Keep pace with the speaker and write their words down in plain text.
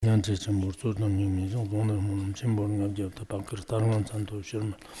그냥 제 모르는 님이 정도는 뭐 침보는 게 없다 방크를 다른 건 잔도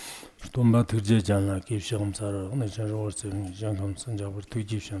싫으면 돈바 들제잖아 기시험사를 오늘 저러서 장감 선잡을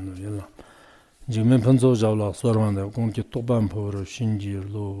뒤집셔는 일라 지금 편조자라 서로한테 공기 또반포로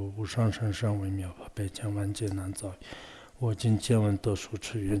신지로 우상선상微妙 被讲完艰难造我今见闻得书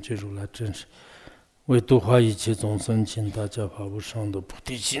持愿记如来真实为度化一切众生请大家发无上的菩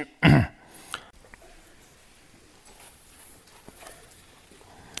提心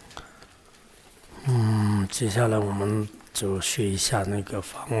接下来我们就学一下那个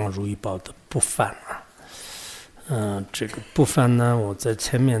法王如意宝的不凡这个不凡呢，我在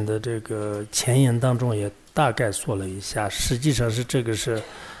前面的这个前言当中也大概说了一下，实际上是这个是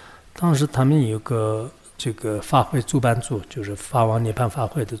当时他们有个这个法会主办组，就是法王涅槃法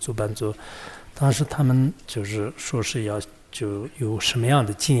会的主办组，当时他们就是说是要就有什么样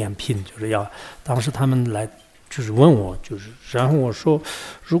的纪念品，就是要当时他们来。就是问我，就是然后我说，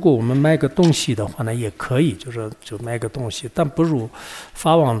如果我们卖个东西的话呢，也可以，就卖个东西，但不如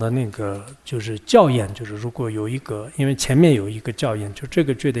法网的那个就是教研，就是如果有一个，因为前面有一个教研，就这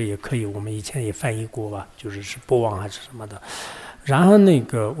个觉得也可以，我们以前也翻译过吧，就是不忘还是什么的。然后那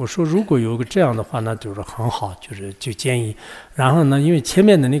个我说如果有个这样的话呢，就是很好，就建议。然后呢，因为前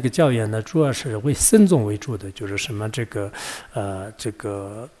面的那个教研呢，主要是为僧众为主的，就是什么这个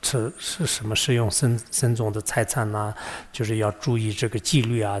是什么使用僧众的财产呐，就是要注意这个纪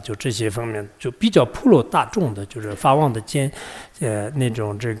律啊，就这些方面就比较普罗大众的，就是法王的那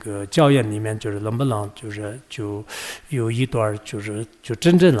种这个教研里面，就是能不能就有一段就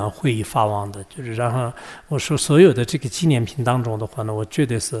真正能会议法王的，就是然后我说所有的这个纪念品当中的话呢，我觉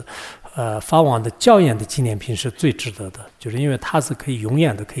得是法王的教研的纪念品是最值得的，就是因为它是可以永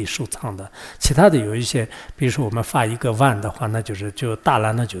远的可以收藏的。其他的有一些，比如说我们发一个碗的话，那就大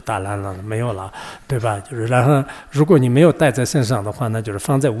烂了就大烂了，没有了，对吧？就是然后如果你没有带在身上的话，那就是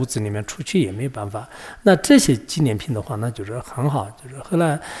放在屋子里面，出去也没办法。那这些纪念品的话，那就是很好。就是后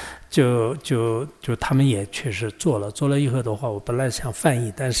来就他们也确实做了以后的话，我本来想翻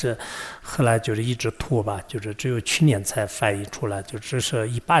译，但是后来就是一直拖吧，就是只有去年才翻译出来，就这是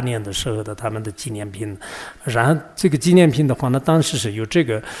18年的时候的他们的纪念品。然后这个纪念品的话呢，当时是有这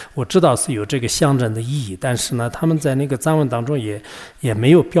个我知道是有这个象征的意义，但是呢他们在那个藏文当中也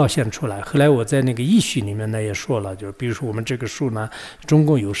没有表现出来。后来我在那个译序里面呢也说了，就是比如说我们这个书呢总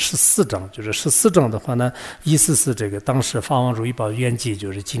共有14章，就是14章的话呢，意思是这个当时法王如意宝圆寂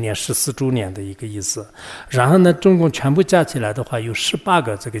就是纪念14周年的一个意思。然后呢总共全部加起来的话有18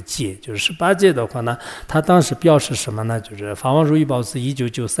个这个戒，就是18戒的话呢，他当时表示什么呢？就是法王如意宝是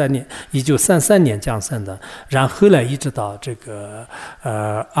1933年降生的，然后后来一直到这个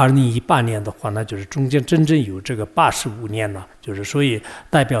2018年的话呢，就是中间真正有这个85年了，就是所以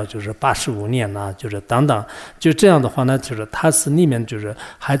代表就是85年呢，就是等等，就这样的话呢，就是它是里面就是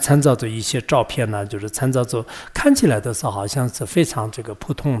还参照着一些照片呢，就是参照着看起来的时候好像是非常这个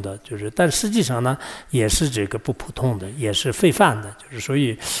普通的，就是但实际上呢也是这个不普通的，也是非凡的，就是所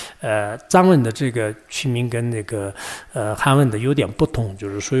以藏文的这个取名跟那个汉文的有点不同，就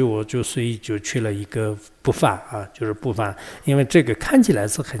是所以我就所以就去了一个不凡啊，就是不凡，因为这个看起来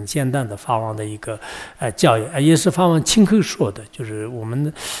是很简单的法王的一个教育，也是法王亲口说的，就是我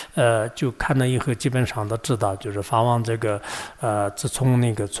们就看了以后基本上都知道，就是法王这个自从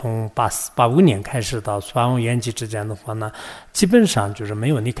85年开始到法王圆寂之间的话呢，基本上就是没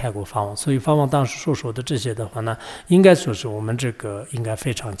有离开过法王，所以法王当时所说的这些的话呢，应该说是我们这个应该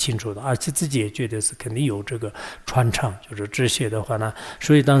非常清楚的，而且自己也觉得是肯定有这个传承，就是这些的话呢，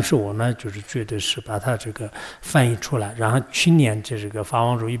所以当时我呢就是觉得是把它这个翻译出来，然后去年这个法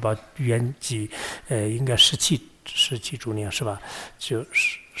王如意宝圆寂应该17周年是吧？就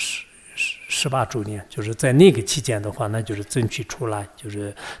是18周年，就是在那个期间的话，那就是争取出来，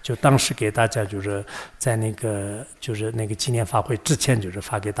就当时给大家就是在那个就是那个纪念法会之前就是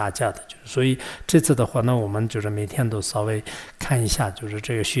发给大家的，就是所以这次的话呢，我们就是每天都稍微看一下，就是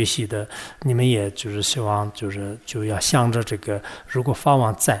这个学习的，你们也就是希望就要想着这个，如果法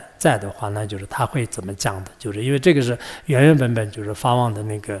王在的话，那就是他会怎么讲的，就是因为这个是原本就是法王的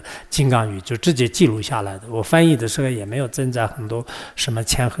那个金刚语，就直接记录下来的。我翻译的时候也没有增加很多什么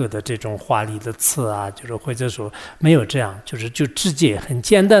前后的这种华丽的词啊，就是或者说没有这样，就直接很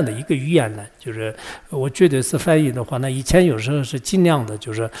简单的一个语言呢。就是我觉得是翻译的话，那以前有时候是尽量的，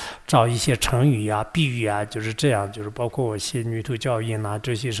就是找一些成语啊、比喻啊，就是这样，就是包括我写女头教音啊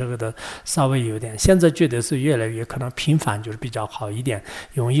这些时候的稍微有点，现在觉得是越来越可能频繁，就是比较好一点，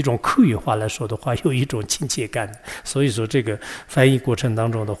用一种口语化来说的话，有一种亲切感。所以说这个翻译过程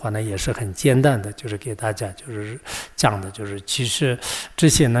当中的话呢，也是很简单的，就是给大家就是讲的，就是其实这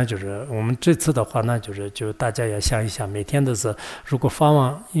些呢，就是我们们这次的话呢，就大家也想一想，每天的是如果发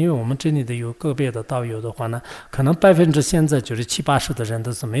望，因为我们这里的有个别的道友的话呢，可能现在70-80%的人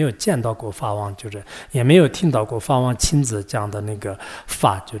都是没有见到过发望，也没有听到过发望亲子这样的那个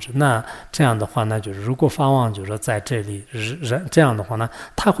法，那这样的话呢，如果发望在这里人这样的话呢，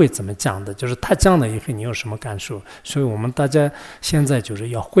他会怎么讲的？他讲了以后你有什么感受？所以我们大家现在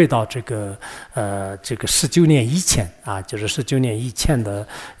要回到这个19年以前啊，19年以前的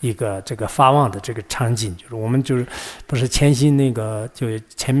一个这个发望的这个场景，我们不是前期那个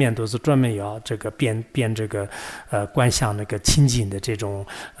前面都是专门要这个变这个观想那个清净的这种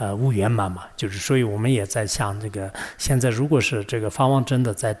无圆满嘛，所以我们也在想这个现在如果是这个发望真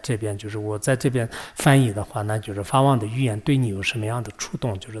的在这边，我在这边翻译的话，那发望的语言对你有什么样的触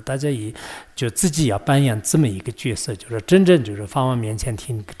动？大家自己要扮演这么一个角色，真正发望面前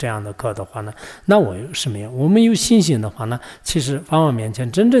听这样的课的话呢，那我有什么样？我们有信心的话呢，其实发望面前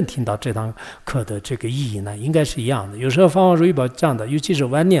真正听到这堂课的这个意义呢，应该是一样的。有时候发望如意宝这样的，尤其是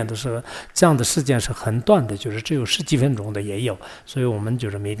晚年的时候，这样的时间是很短的，只有10几分钟的也有。所以我们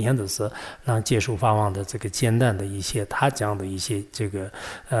每天都是让接触发望的这个简单的一些他讲的一些这个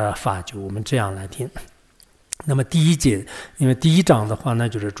法，我们这样来听。那么第一节，因为第一章的话呢，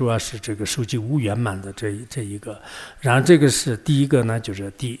主要是这个收集无圆满的这一个，然后这个是第一个呢，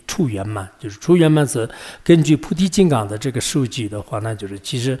初圆满，初圆满是根据菩提金刚的这个收集的话呢，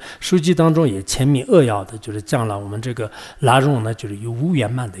其实收集当中也前面扼要的讲了我们这个拉拢呢，有无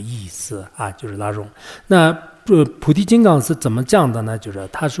圆满的意思啊，拉拢。那菩提金刚是怎么讲的呢？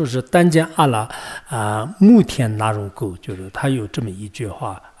他说是单见阿拉木天拉拢够，他有这么一句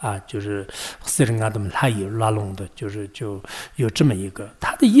话啊，斯里阿德姆他有拉拢的，就有这么一个。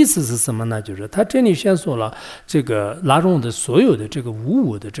他的意思是什么呢？他这里先说了这个拉拢的所有的这个无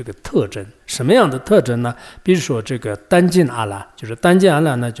我的这个特征，什么样的特征呢？比如说这个单见阿拉，单见阿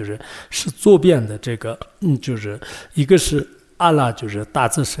拉呢，是左边的这个，一个是。阿拉大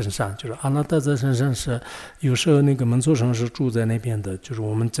自身上，阿拉大自身上是有时候那个门措生是住在那边的，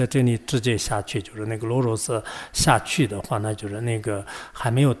我们在这里直接下去，那个罗罗斯下去的话呢，那个还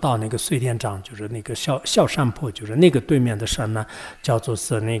没有到那个水电站，那个小山坡，那个对面的山呢，叫做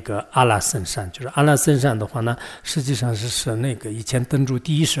是那个阿拉森山，阿拉森山的话呢，实际上是那个以前登珠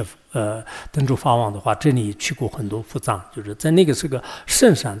第一师登珠法王的话，这里去过很多佛藏，在那个是个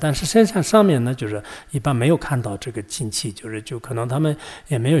圣山，但是圣山上面呢，一般没有看到这个禁器，就可能他们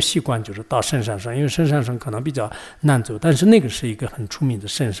也没有习惯，到圣山上，因为圣山上可能比较难走，但是那个是一个很出名的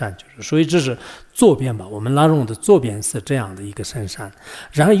圣山，所以这是左边吧，我们拉拢的左边是这样的一个圣山，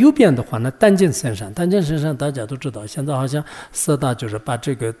然后右边的话呢，单见圣山，单见圣山大家都知道，现在好像色大把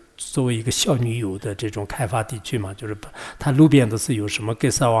这个作为一个小女友的这种开发地区嘛，它路边都是有什么给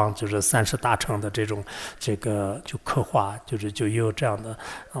萨王30大城的这种刻画，就有这样的。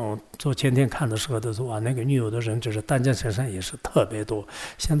昨前天看的时候都说哇，那个女友的人单见圣山也是特别多。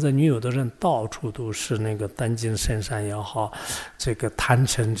现在女友的人到处都是那个单见圣山也好，这个坛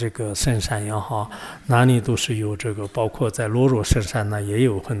城这个圣山也好，哪里都是有这个，包括在罗若圣山呢也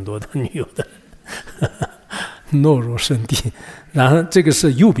有很多的女友的。懦弱圣地，然后这个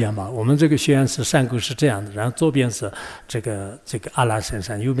是右边吧，我们这个学院是山沟是这样的，然后左边是这个阿拉圣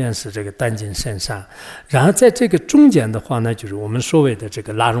山，右边是这个丹津圣山，然后在这个中间的话呢，我们所谓的这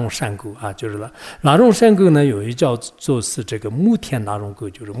个拉荣山沟啊，拉荣山沟呢有一叫做是这个木天拉荣沟，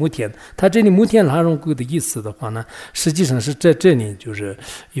木天，它这里木天拉荣沟的意思的话呢，实际上是在这里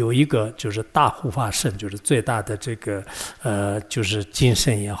有一个大护法神，最大的这个金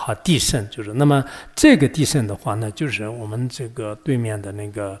神也好，地神，那么这个地神的话呢，我们这个对面的那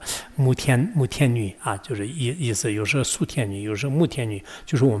个木天女啊，意思有时候素天女，有时候木天女，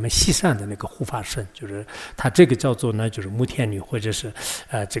我们西山的那个护法神，它这个叫做呢木天女或者是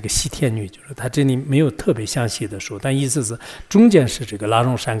这个西天女，它这里没有特别详细的说，但意思是中间是这个拉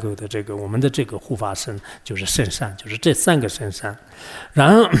荣山沟的这个我们的这个护法神圣山，这3个圣山，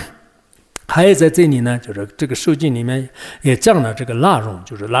然后。还有在这里呢，这个书经里面也讲了这个拉荣，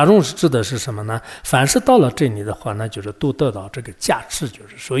拉荣是指的是什么呢？凡是到了这里的话呢，都得到这个加持，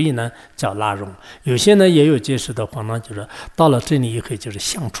所以呢叫拉荣。有些呢也有解释的话呢，到了这里以后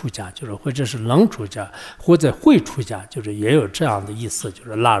相出家，或者是能出家，或者会出家，也有这样的意思，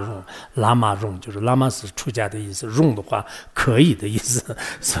拉荣、拉玛荣，拉玛是出家的意思，荣的话可以的意思，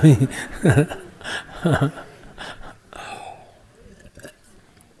所以。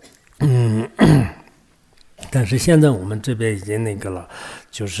但是现在我们这边已经那个了，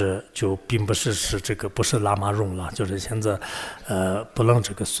就并不是这个不是喇嘛荣了，就是现在不能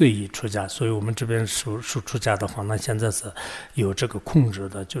这个随意出家，所以我们这边属出家的话，那现在是有这个控制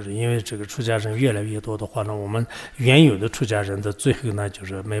的，就是因为这个出家人越来越多的话呢，我们原有的出家人的最后呢就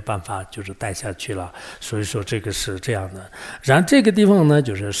是没办法就是带下去了，所以说这个是这样的。然后这个地方呢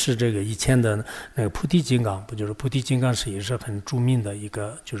是这个以前的那个菩提金刚，不就是菩提金刚也是很著名的一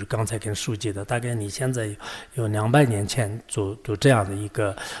个，就是刚才跟书记的，大概你现在有200年前做这样的一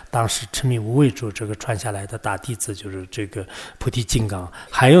个，当时沉迷无畏主这个传下来的大弟子，就是这个菩提金刚。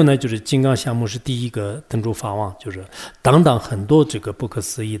还有呢就是金刚项目是第一个登珠法王，就是等等很多这个不可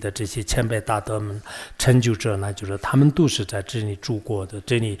思议的这些前辈大德们成就者呢，就是他们都是在这里住过的，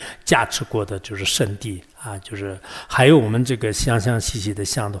这里加持过的就是圣地啊。就是还有我们这个详详细细的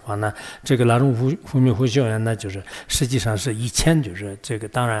像的话呢，这个拉荣福明护校园呢，就是实际上是以前就是这个，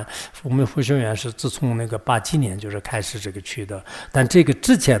当然福明护校园是自从那个80年就是开始这个去的，但这个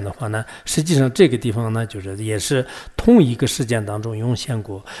之前的话呢，实际上这个地方呢，就是也是同一个事件当中涌现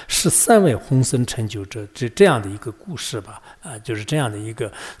过13位红僧成就者这样的一个故事吧。就是这样的一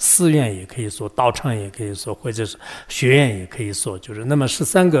个寺院也可以说，道场也可以说，或者是学院也可以说，就是那么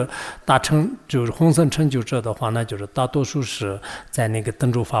13个就是红僧成就者的话呢，就是大多数是在那个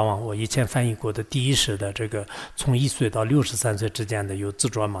登州法王，我以前翻译过的第一世的这个从1岁到63岁之间的有自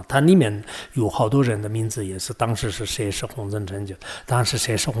传嘛，它里面有好多人的名字也是当时是谁是红僧成就，当时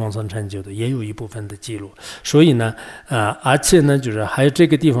谁是红僧成就的，也有一部分的记录。所以呢而且呢就是还有这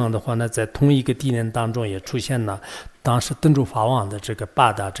个地方的话呢，在同一个地年当中也出现了当时登州法王的这个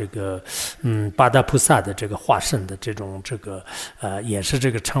八大菩萨的这个化身的这种也是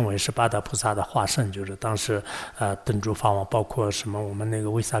这个称为是八大菩萨的化身，就是当时登州法王，包括什么我们那个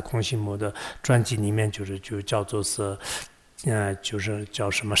维萨空心母的专辑里面就叫做是就是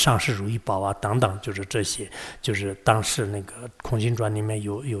叫什么上师如意宝啊等等，就是这些，就是当时那个空心传里面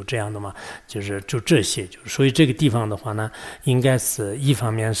有这样的嘛，就这些，就是所以这个地方的话呢，应该是一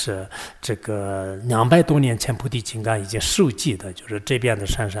方面是这个200多年前菩提金刚已经受记的，就是这边的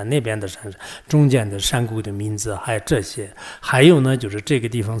山那边的山中间的山谷的名字，还有这些，还有呢就是这个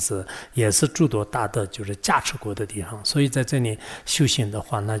地方也是诸多大德就是加持过的地方，所以在这里修行的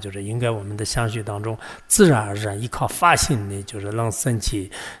话，那就是应该我们的相续当中自然而然依靠发心，就是能升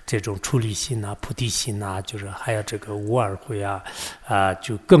起这种出离心啊、菩提心啊，就是还有这个无二慧啊，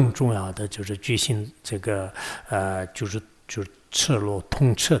就更重要的就是觉醒这个就是彻落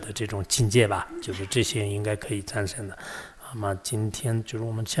通彻的这种境界吧，就是这些应该可以产生的。那么今天就是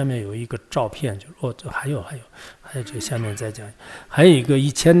我们下面有一个照片，就是这还有这下面再讲，还有一个以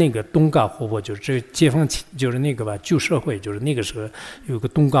前那个东嘎活佛，就是这解放就是那个吧旧社会，就是那个时候有个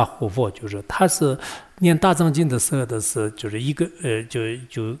东嘎活佛，就是他是念大藏经的时候的是就是一个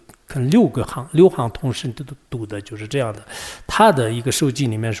就可能6行同时读的，就是这样的。他的一个手记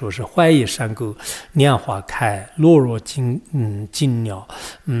里面说是怀野山沟莲花开，落若金鸟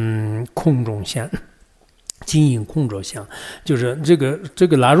空中现。金银空着香，就是这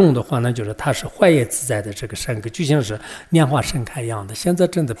个拉荣的话呢，就是它是怀野自在的这个山沟，就像是莲花盛开一样的。现在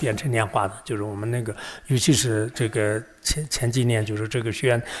真的变成莲花的，就是我们那个，尤其是这个前几年，就是这个学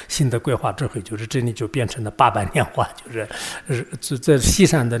院新的规划之后，就是这里就变成了800莲花，就是在西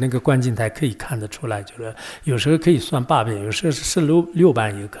山的那个观景台可以看得出来，就是有时候可以算800，有时候是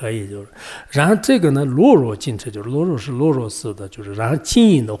600也可以，就是。然后这个呢，落若金车，就是落若是落若似的，就是然后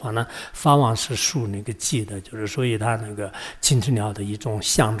金银的话呢，法王是属那个鸡的，就是所以它那个金翅鸟的一种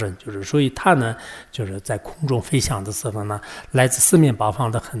象征，就是所以它呢就是在空中飞翔的时候呢，来自四面八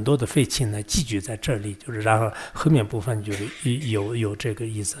方的很多的飞禽呢集聚在这里，就是然后后面部分就是有这个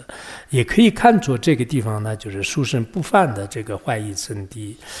意思，也可以看出这个地方呢就是殊胜不凡的这个怀疑圣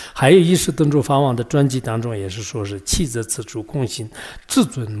地。还有一是登州法王的专辑当中也是说是气则此处空心至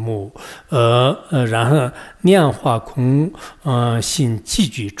尊目，然后念化空心寄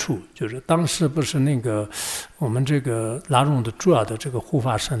居处，就是当时不是那个我们这个拉荣的主要的这个护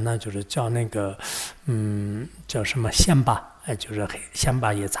法神呢，就是叫那个叫什么仙巴，就是仙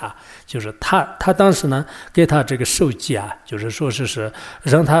巴夜叉，就是他当时呢给他这个授记啊，就是说是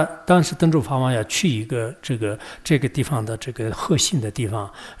让他当时登州法王要去一个这个地方的这个核心的地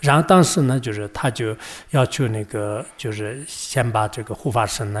方，然后当时呢就是他就要求那个就是先把这个护法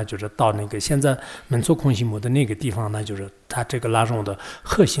神呢就是到那个现在门措空心母的那个地方呢，就是它这个拉拢的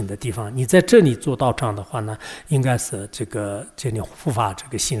核心的地方。你在这里做道场的话呢，应该是这里护法这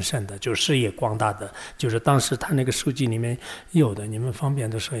个兴盛的，就事业光大的，就是当时他那个书籍里面有的，你们方便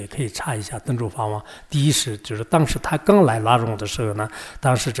的时候也可以查一下灯柱法王。第一是就是当时他刚来拉拢的时候呢，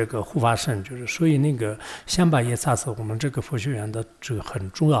当时这个护法圣就是，所以那个香巴耶萨是我们这个佛学院的这个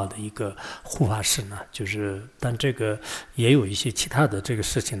很重要的一个护法师呢，就是但这个也有一些其他的这个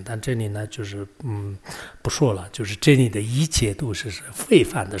事情，但这里呢就是不说了，就是这里的一切都是非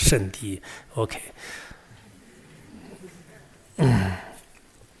凡的圣地。OK，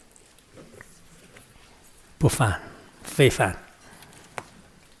 不凡，非凡。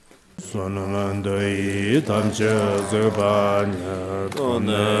索那曼德伊他们这这巴尼多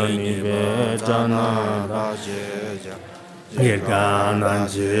那尼贝扎那达杰加，也干南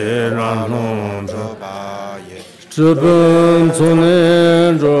杰让弄着巴耶，这本从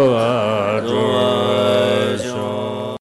那着啊着。